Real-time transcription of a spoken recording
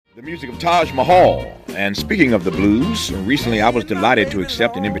The music of Taj Mahal. And speaking of the blues, recently I was delighted to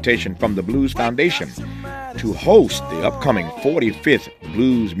accept an invitation from the Blues Foundation to host the upcoming 45th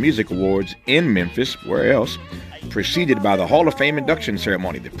Blues Music Awards in Memphis, where else, preceded by the Hall of Fame induction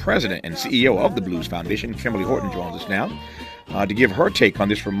ceremony. The president and CEO of the Blues Foundation, Kimberly Horton, joins us now to give her take on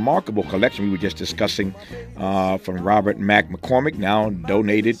this remarkable collection we were just discussing from Robert Mack McCormick, now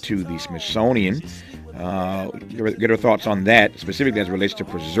donated to the Smithsonian. Get her thoughts on that, specifically as it relates to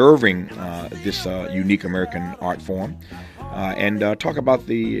preserving this unique American art form, and talk about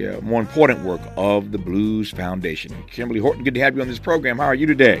the more important work of the Blues Foundation. Kimberly Horton, good to have you on this program. How are you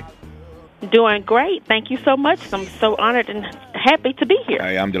today? Doing great. Thank you so much. I'm so honored and happy to be here.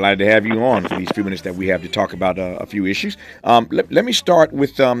 I'm delighted to have you on for these few minutes that we have to talk about a few issues. Let me start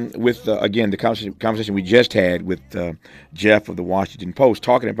with again, the conversation we just had with Jeff of the Washington Post,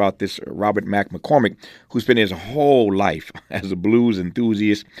 talking about this Robert Mack McCormick, who spent his whole life as a blues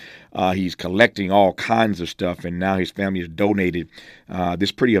enthusiast. He's collecting all kinds of stuff, and now his family has donated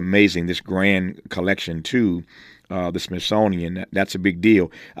this pretty amazing, this grand collection to the Smithsonian. That's a big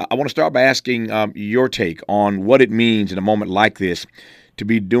deal. I want to start by asking your take on what it means in a moment like this to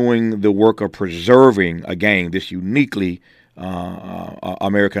be doing the work of preserving, again, this uniquely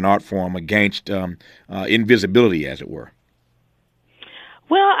American art form against invisibility, as it were.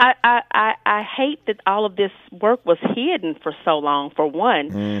 Well, I hate that all of this work was hidden for so long, for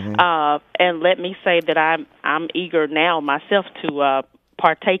one. And let me say that I'm eager now myself to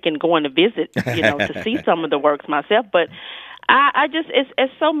partake in going to visit, to see some of the works myself. But I just,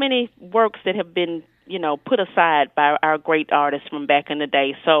 it's so many works that have been, put aside by our great artists from back in the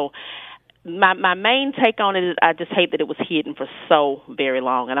day. So my main take on it is I just hate that it was hidden for so very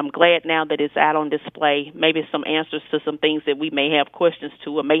long. And I'm glad now that it's out on display, maybe some answers to some things that we may have questions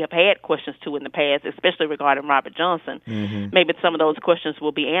to or may have had questions to in the past, especially regarding Robert Johnson. Maybe some of those questions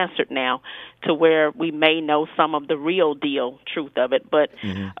will be answered now to where we may know some of the real deal truth of it. But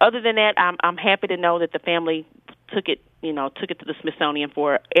other than that, I'm happy to know that the family took it to the Smithsonian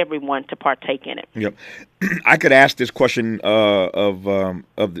for everyone to partake in it. Yep. I could ask this question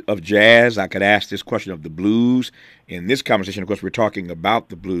of jazz. I could ask this question of the blues. In this conversation, of course, we're talking about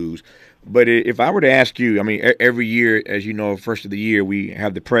the blues. But if I were to ask you, I mean, every year, as you know, first of the year, we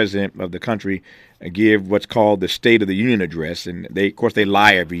have the president of the country give what's called the State of the Union address. And of course, they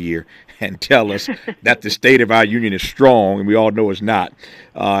lie every year and tell us that the state of our union is strong, and we all know it's not.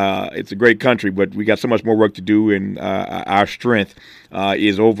 It's a great country, but we got so much more work to do, and our strength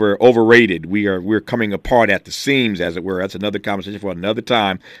is overrated. We're coming apart at the seams, as it were. That's another conversation for another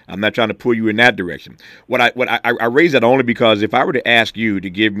time. I'm not trying to pull you in that direction. I raise that only because if I were to ask you to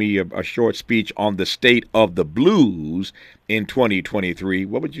give me a short speech on the state of the blues in 2023,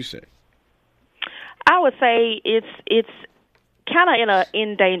 what would you say? I would say it's kind of in an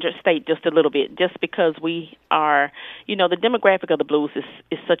endangered state just a little bit, just because we are, the demographic of the blues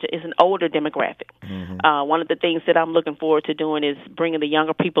is an older demographic. One of the things that I'm looking forward to doing is bringing the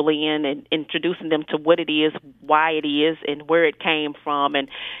younger people in and introducing them to what it is, why it is, and where it came from, and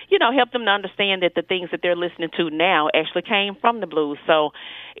help them to understand that the things that they're listening to now actually came from the blues. So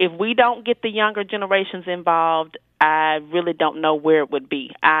if we don't get the younger generations involved, I really don't know where it would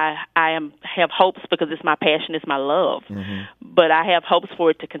be. I have hopes because it's my passion, it's my love. But I have hopes for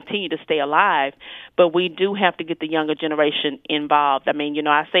it to continue to stay alive. But we do have to get the younger generation involved. I mean,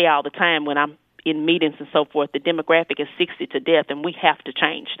 I say all the time when I'm in meetings and so forth, the demographic is 60 to death, and we have to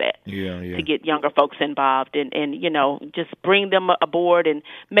change that to get younger folks involved and just bring them aboard and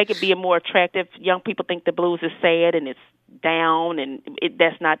make it be a more attractive. Young people think the blues is sad and it's down, and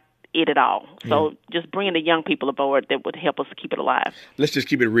that's not it at all. So just bringing the young people aboard, that would help us keep it alive. Let's just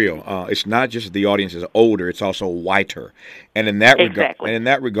keep it real. It's not just the audience is older; it's also whiter, and in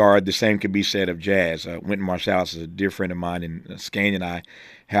that regard, the same can be said of jazz. Wynton Marsalis is a dear friend of mine, and Skane and I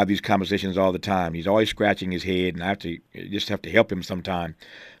have these conversations all the time. He's always scratching his head, and I have to help him sometime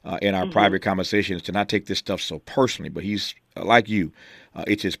in our private conversations to not take this stuff so personally. But he's like you.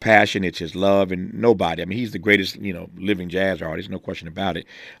 It's his passion, it's his love, and nobody. I mean, he's the greatest, living jazz artist, no question about it.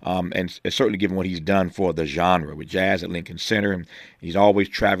 And certainly given what he's done for the genre with jazz at Lincoln Center, and he's always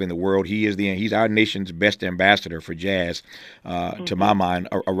traveling the world. He's our nation's best ambassador for jazz, to my mind,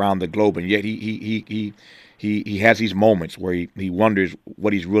 around the globe. And yet he has these moments where he wonders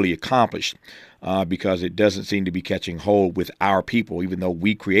what he's really accomplished. Because it doesn't seem to be catching hold with our people, even though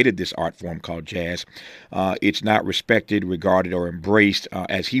we created this art form called jazz. It's not respected, regarded, or embraced embraced,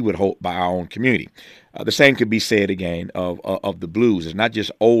 as he would hope, by our own community. The same could be said again of the blues. It's not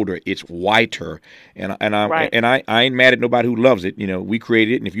just older; it's whiter. I ain't mad at nobody who loves it. We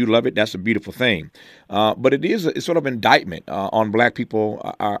created it, and if you love it, that's a beautiful thing. But it's sort of indictment on black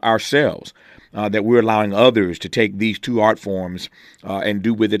people ourselves. That we're allowing others to take these two art forms and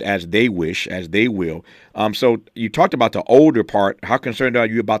do with it as they wish, as they will. So you talked about the older part. How concerned are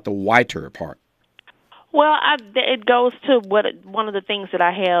you about the whiter part? Well, it goes to one of the things that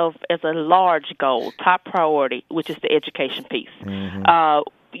I have as a large goal, top priority, which is the education piece. Mm-hmm.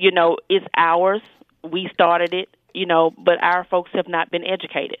 It's ours. We started it, but our folks have not been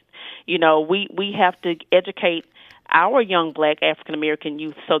educated. We have to educate our young black African American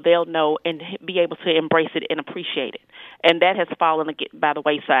youth so they'll know and be able to embrace it and appreciate it. And that has fallen by the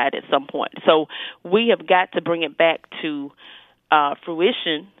wayside at some point. So we have got to bring it back to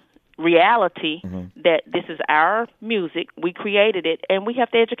fruition, reality, that this is our music, we created it, and we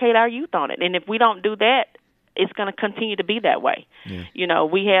have to educate our youth on it. And if we don't do that, it's going to continue to be that way. Yeah.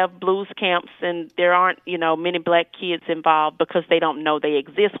 We have blues camps, and there aren't, many black kids involved because they don't know they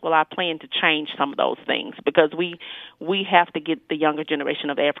exist. Well, I plan to change some of those things because we have to get the younger generation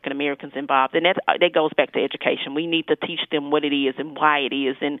of African Americans involved, and that goes back to education. We need to teach them what it is and why it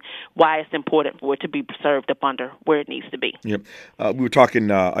is and why it's important for it to be preserved up under where it needs to be. Yep. We were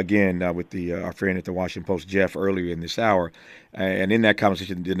talking again with our friend at the Washington Post, Jeff, earlier in this hour. And in that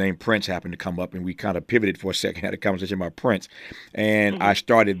conversation, the name Prince happened to come up, and we kind of pivoted for a second, had a conversation about Prince. And I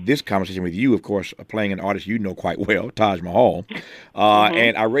started this conversation with you, of course, playing an artist you know quite well, Taj Mahal.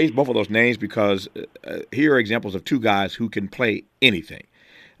 And I raised both of those names because here are examples of two guys who can play anything.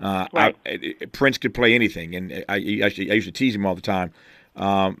 Right. Prince could play anything. And I used to tease him all the time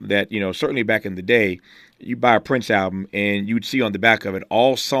that, certainly back in the day, you buy a Prince album and you'd see on the back of it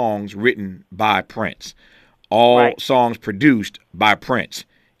all songs written by Prince. All songs produced by Prince,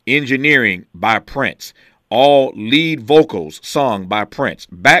 engineering by Prince, all lead vocals sung by Prince,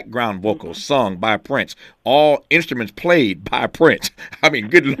 background vocals sung by Prince, all instruments played by Prince. I mean,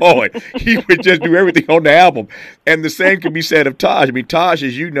 good Lord, he would just do everything on the album. And the same can be said of Taj. I mean, Taj,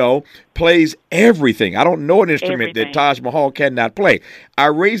 as you know, plays everything. I don't know an instrument that Taj Mahal cannot play. I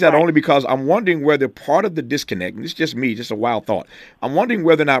raise that only because I'm wondering whether part of the disconnect, and it's just me, just a wild thought, I'm wondering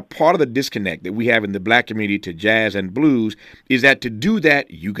whether or not part of the disconnect that we have in the black community to jazz and blues is that to do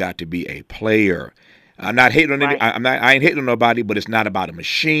that, you got to be a player. I'm not hating on I ain't hating on nobody, but it's not about a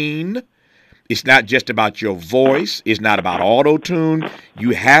machine. It's not just about your voice. It's not about auto-tune.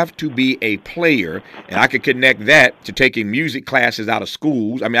 You have to be a player, and I could connect that to taking music classes out of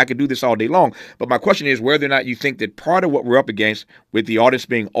schools. I mean, I could do this all day long, but my question is whether or not you think that part of what we're up against with the audience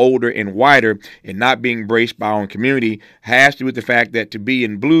being older and wider and not being embraced by our own community has to do with the fact that to be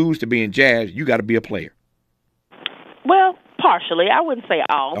in blues, to be in jazz, you got to be a player. Well, partially. I wouldn't say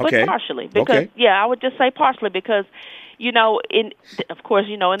all, but partially. Because, I would just say partially because, in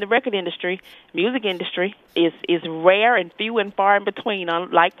the record industry, music industry is rare and few and far in between,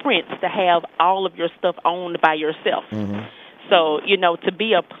 unlike Prince, to have all of your stuff owned by yourself. Mm-hmm. So, to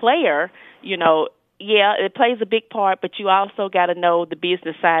be a player, it plays a big part, but you also got to know the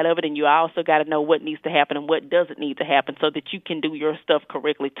business side of it, and you also got to know what needs to happen and what doesn't need to happen so that you can do your stuff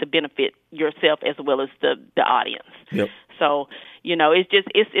correctly to benefit yourself as well as the audience. Yep. So,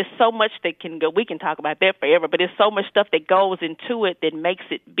 it's so much that can go. We can talk about that forever, but there's so much stuff that goes into it that makes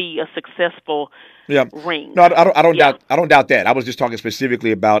it be a successful ring. No, I don't doubt that. I was just talking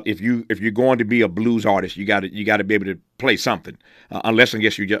specifically about if you're going to be a blues artist, you got to be able to play something. Unless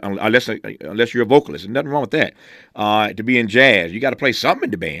you're a vocalist, and nothing wrong with that. To be in jazz, you got to play something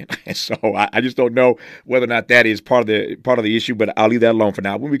in the band. So I just don't know whether or not that is part of the issue. But I'll leave that alone for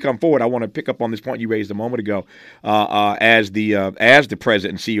now. When we come forward, I want to pick up on this point you raised a moment ago. As the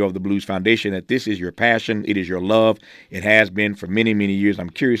president and CEO of the Blues Foundation, that this is your passion, it is your love, it has been for many, many years. I'm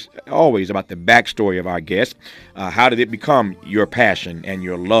curious always about the backstory of our guest. How did it become your passion and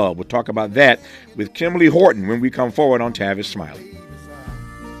your love? We'll talk about that with Kimberly Horton when we come forward on Tavis Smiley.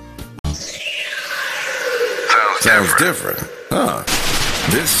 Sounds different, huh?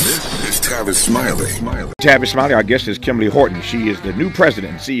 This is Tavis Smiley. Tavis Smiley, our guest is Kimberly Horton. She is the new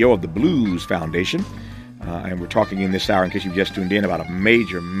president and CEO of the Blues Foundation. And we're talking in this hour, in case you've just tuned in, about a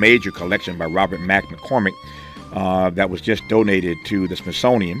major collection by Robert Mack McCormick that was just donated to the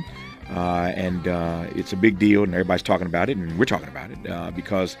Smithsonian. And it's a big deal, and everybody's talking about it, and we're talking about it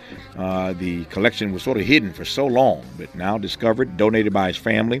because the collection was sort of hidden for so long, but now discovered, donated by his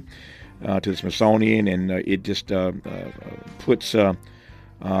family to the Smithsonian, and it just puts in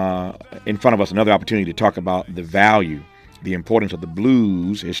front of us another opportunity to talk about the value, the importance of the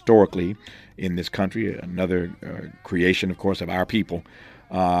blues historically in this country, another creation, of course, of our people.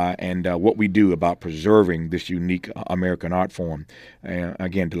 And what we do about preserving this unique American art form.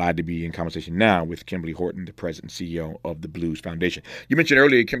 Again, delighted to be in conversation now with Kimberly Horton, the president and CEO of the Blues Foundation. You mentioned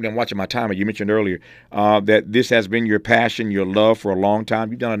earlier, Kimberly, I'm watching my timer, you mentioned earlier that this has been your passion, your love for a long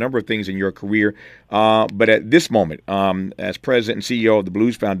time. You've done a number of things in your career, but at this moment, as president and CEO of the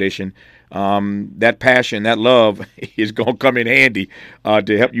Blues Foundation, that passion, that love is going to come in handy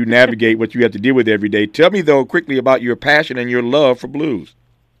to help you navigate what you have to deal with every day. Tell me, though, quickly about your passion and your love for blues.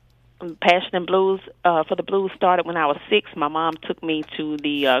 Passion and blues for the blues started when I was 6. My mom took me to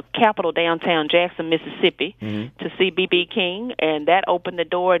the Capitol downtown Jackson, Mississippi, to see B.B. King, and that opened the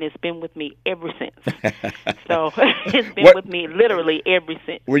door, and it's been with me ever since. So it's been with me literally ever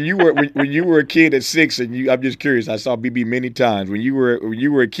since. When you were a kid at 6, and I'm just curious, I saw B.B. many times. When you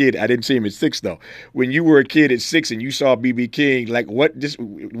were a kid, I didn't see him at 6 though. When you were a kid at 6 and you saw B.B. King, like what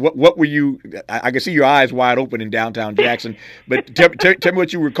were you? I can see your eyes wide open in downtown Jackson, but tell me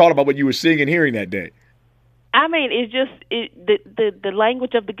what you recall about what you were seeing and hearing that day. I mean, it's just the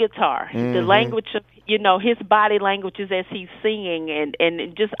language of the guitar, the language of his body languages as he's singing,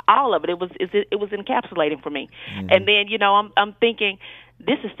 and just all of it. It was encapsulating for me. And then I'm thinking,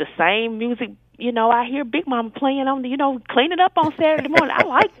 this is the same music. I hear Big Mama playing on clean it up on Saturday morning. I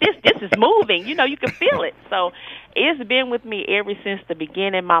like this. This is moving. You can feel it. So it's been with me ever since the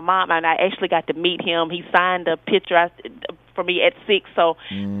beginning. My mom and I actually got to meet him. He signed a picture for me at 6. So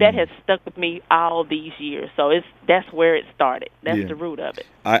that has stuck with me all these years. So that's where it started. That's the root of it.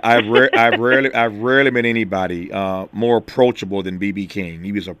 I've rarely met anybody more approachable than B.B. King.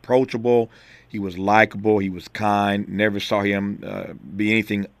 He was approachable. He was likable. He was kind. Never saw him be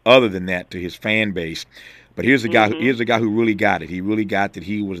anything other than that to his fan base. But here's a guy. Here's a guy who really got it. He really got that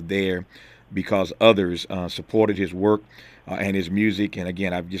he was there because others supported his work and his music. And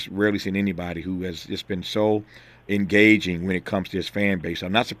again, I've just rarely seen anybody who has just been so engaging when it comes to his fan base.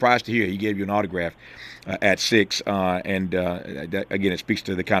 I'm not surprised to hear he gave you an autograph at 6, and that, again, it speaks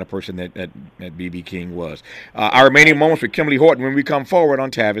to the kind of person that B.B. King was. Our remaining moments with Kimberly Horton when we come forward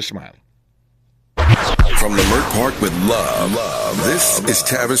on Tavis Smiley. From Lamert Park with love, this is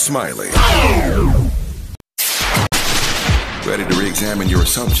Tavis Smiley. Ready to re-examine your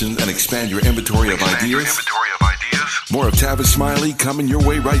assumptions and expand your inventory of ideas? More of Tavis Smiley coming your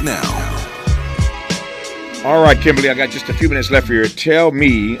way right now. All right, Kimberly, I got just a few minutes left here. Tell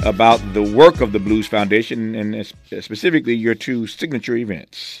me about the work of the Blues Foundation and specifically your 2 signature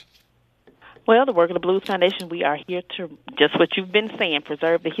events. Well, the work of the Blues Foundation, we are here to, just what you've been saying,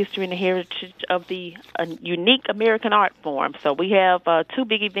 preserve the history and the heritage of the unique American art form. So we have 2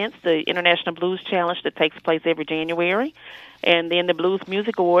 big events, the International Blues Challenge that takes place every January, and then the Blues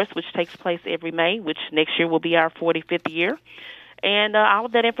Music Awards, which takes place every May, which next year will be our 45th year. And all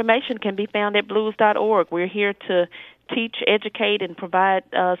of that information can be found at blues.org. We're here to teach, educate, and provide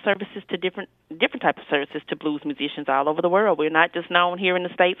services to different types of services to blues musicians all over the world. We're not just known here in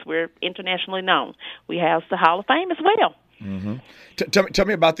the States; we're internationally known. We have the Hall of Fame as well. Mm-hmm. Tell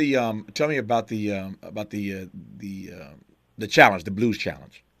me about the challenge, the Blues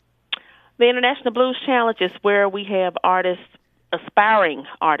Challenge. The International Blues Challenge is where we have aspiring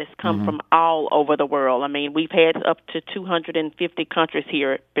artists come from all over the world. I mean, we've had up to 250 countries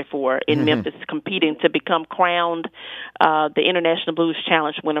here before in Memphis competing to become crowned the International Blues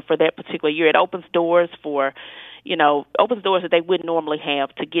Challenge winner for that particular year. It opens doors for, that they wouldn't normally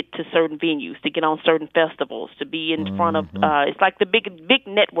have to get to certain venues, to get on certain festivals, to be in front of, it's like the big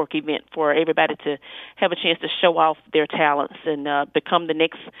network event for everybody to have a chance to show off their talents and become the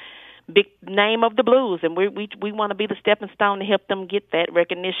next big name of the blues, and we want to be the stepping stone to help them get that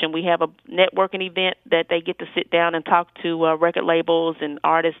recognition. We have a networking event that they get to sit down and talk to record labels and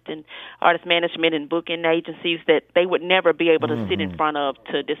artists and artist management and booking agencies that they would never be able to sit in front of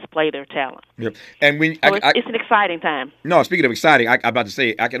to display their talent. Yep. And it's an exciting time. No, speaking of exciting, I'm about to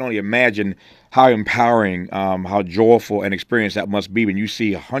say I can only imagine how empowering, how joyful an experience that must be when you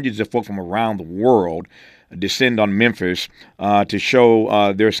see hundreds of folks from around the world descend on Memphis to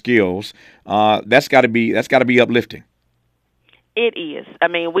show their skills. That's got to be uplifting. It is. I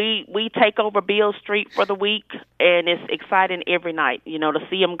mean, we take over Beale Street for the week, and it's exciting every night. To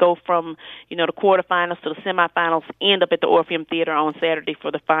see them go from the quarterfinals to the semifinals, end up at the Orpheum Theater on Saturday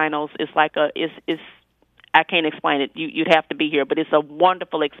for the finals. It's like I can't explain it. You'd have to be here, but it's a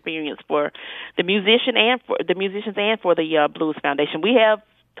wonderful experience for the musicians and for the Blues Foundation. We have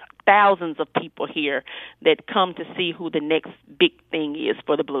thousands of people here that come to see who the next big thing is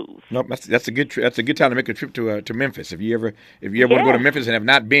for the blues. Nope, that's a good time to make a trip to Memphis. If you ever want to go to Memphis and have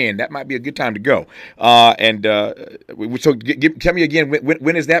not been, that might be a good time to go. So tell me again,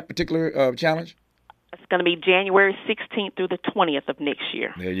 when is that particular challenge? It's going to be January 16th through the 20th of next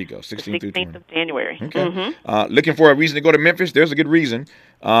year. There you go, 16th through 20th of January. Okay. Mm-hmm. Looking for a reason to go to Memphis? There's a good reason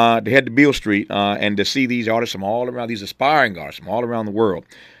to head to Beale Street and to see these artists from all around, these aspiring artists from all around the world.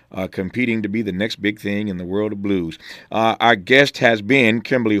 Competing to be the next big thing in the world of blues. Our guest has been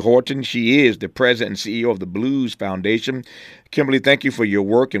Kimberly Horton. She is the president and CEO of the Blues Foundation. Kimberly, thank you for your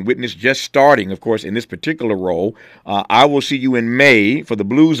work and witness just starting, of course, in this particular role. I will see you in May for the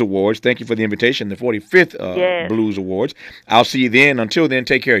Blues Awards. Thank you for the invitation, the 45th Blues Awards. I'll see you then. Until then,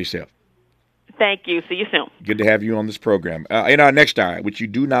 take care of yourself. Thank you. See you soon. Good to have you on this program. In our next hour, which you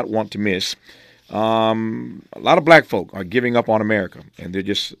do not want to miss, a lot of black folk are giving up on America, and they're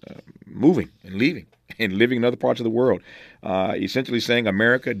just moving and leaving and living in other parts of the world, essentially saying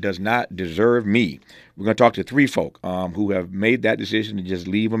America does not deserve me. We're going to talk to three folk who have made that decision to just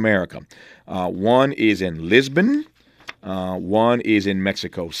leave America. One is in Lisbon, one is in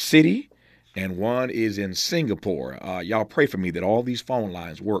Mexico City, and one is in Singapore. Y'all pray for me that all these phone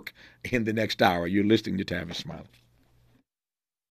lines work in the next hour. You're listening to Tavis Smiley.